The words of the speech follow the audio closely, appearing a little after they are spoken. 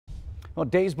Well,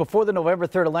 days before the November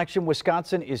 3rd election,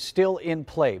 Wisconsin is still in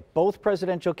play. Both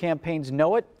presidential campaigns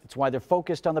know it. It's why they're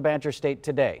focused on the Badger State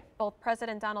today. Both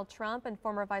President Donald Trump and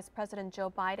former Vice President Joe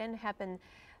Biden have been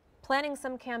planning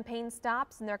some campaign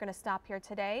stops, and they're going to stop here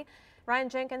today. Ryan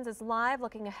Jenkins is live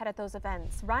looking ahead at those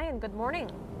events. Ryan, good morning.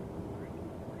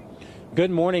 Good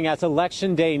morning. As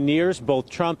Election Day nears, both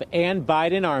Trump and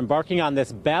Biden are embarking on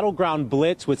this battleground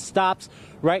blitz with stops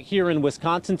right here in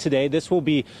Wisconsin today. This will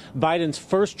be Biden's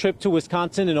first trip to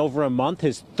Wisconsin in over a month,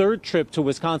 his third trip to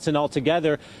Wisconsin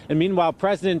altogether. And meanwhile,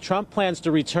 President Trump plans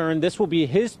to return. This will be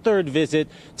his third visit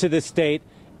to the state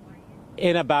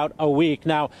in about a week.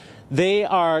 Now, they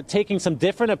are taking some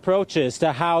different approaches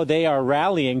to how they are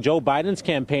rallying. Joe Biden's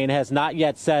campaign has not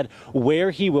yet said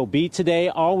where he will be today.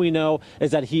 All we know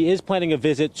is that he is planning a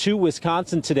visit to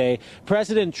Wisconsin today.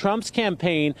 President Trump's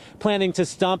campaign planning to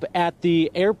stump at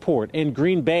the airport in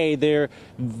Green Bay. Their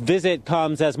visit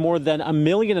comes as more than 1.5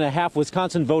 million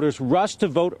Wisconsin voters rush to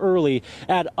vote early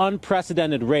at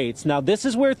unprecedented rates. Now, this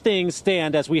is where things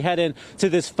stand as we head into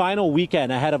this final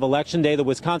weekend ahead of Election Day. The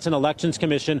Wisconsin Elections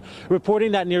Commission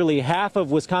reporting that nearly half of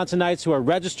Wisconsinites who are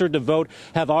registered to vote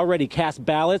have already cast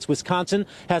ballots. Wisconsin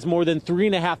has more than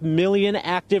 3.5 million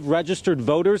active registered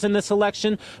voters in this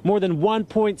election. More than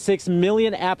 1.6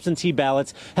 million absentee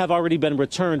ballots have already been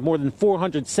returned. More than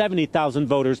 470,000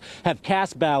 voters have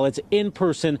cast ballots in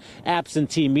person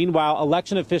absentee. Meanwhile,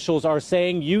 election officials are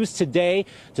saying use today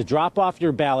to drop off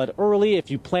your ballot early. If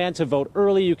you plan to vote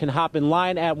early, you can hop in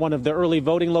line at one of the early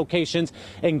voting locations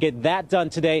and get that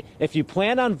done today. If you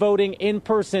plan on voting in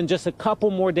person, just a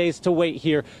couple more days to wait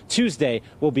here. Tuesday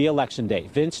will be Election Day.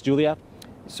 Vince, Julia.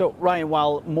 So, Ryan,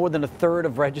 while more than a third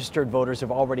of registered voters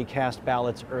have already cast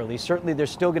ballots early, certainly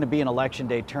there's still going to be an Election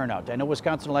Day turnout. I know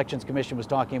Wisconsin Elections Commission was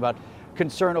talking about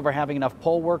concern over having enough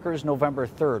poll workers November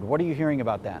 3rd. What are you hearing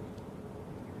about that?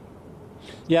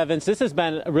 Yeah, Vince, this has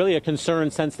been really a concern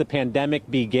since the pandemic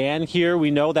began here. We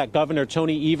know that Governor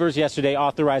Tony Evers yesterday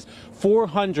authorized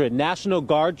 400 National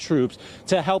Guard troops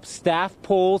to help staff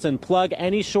polls and plug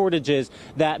any shortages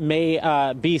that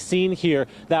may be seen here.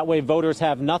 That way voters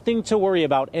have nothing to worry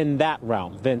about in that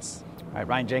realm. Vince. All right,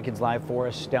 Ryan Jenkins live for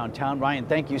us downtown. Ryan,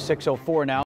 thank you. 6:04 now.